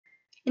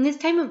In this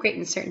time of great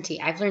uncertainty,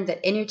 I've learned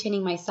that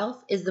entertaining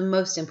myself is the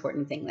most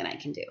important thing that I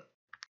can do.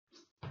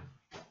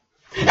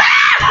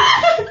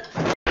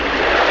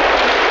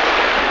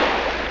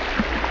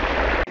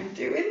 I'm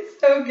doing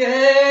so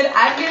good.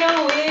 I'm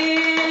gonna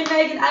win,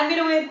 Megan. I'm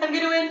gonna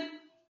win.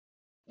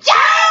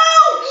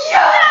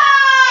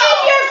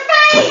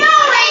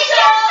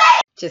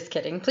 Just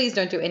kidding. Please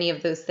don't do any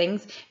of those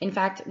things. In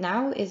fact,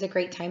 now is a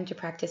great time to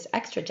practice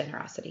extra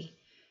generosity.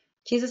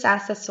 Jesus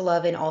asks us to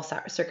love in all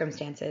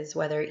circumstances,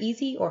 whether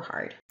easy or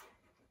hard.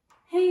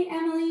 Hey,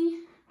 Emily.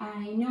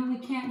 I know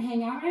we can't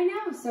hang out right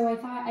now, so I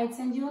thought I'd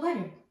send you a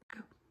letter.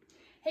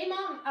 Hey,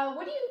 Mom.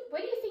 What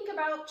do you think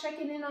about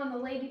checking in on the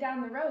lady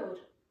down the road?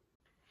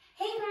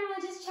 Hey,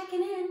 Grandma. Just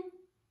checking in.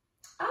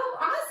 Oh,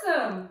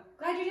 awesome.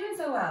 Glad you're doing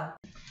so well.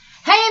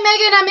 Hey,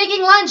 Megan. I'm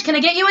making lunch. Can I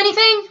get you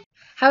anything?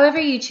 However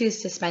you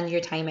choose to spend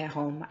your time at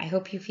home, I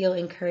hope you feel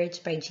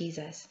encouraged by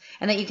Jesus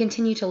and that you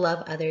continue to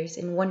love others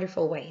in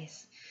wonderful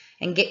ways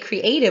and get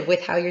creative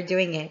with how you're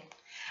doing it.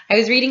 I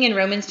was reading in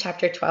Romans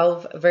chapter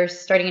 12,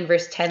 starting in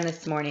verse 10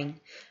 this morning.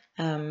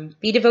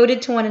 Be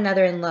devoted to one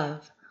another in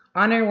love.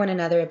 Honor one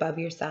another above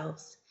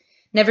yourselves.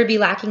 Never be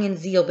lacking in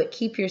zeal, but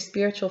keep your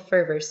spiritual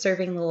fervor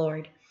serving the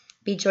Lord.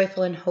 Be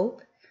joyful in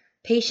hope,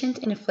 patient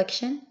in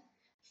affliction,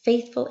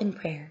 faithful in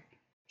prayer.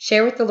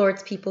 Share with the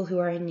Lord's people who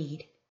are in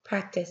need.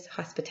 Practice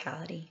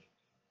hospitality.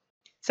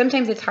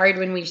 Sometimes it's hard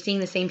when we're seeing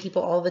the same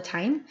people all the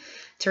time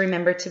to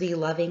remember to be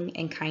loving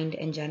and kind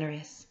and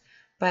generous.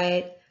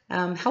 But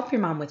help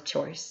your mom with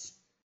chores.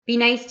 Be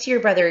nice to your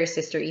brother or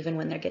sister even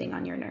when they're getting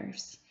on your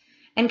nerves.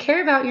 And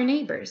care about your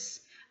neighbors.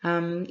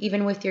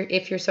 Even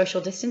if you're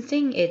social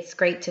distancing, it's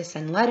great to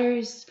send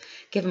letters,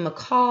 give them a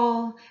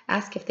call,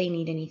 ask if they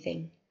need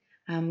anything.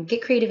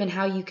 Get creative in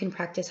how you can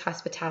practice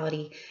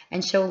hospitality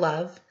and show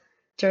love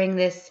during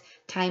this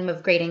time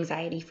of great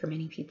anxiety for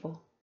many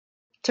people.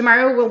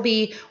 Tomorrow we'll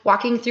be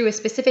walking through a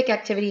specific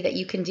activity that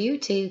you can do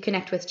to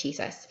connect with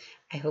Jesus.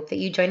 I hope that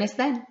you join us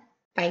then.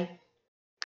 Bye.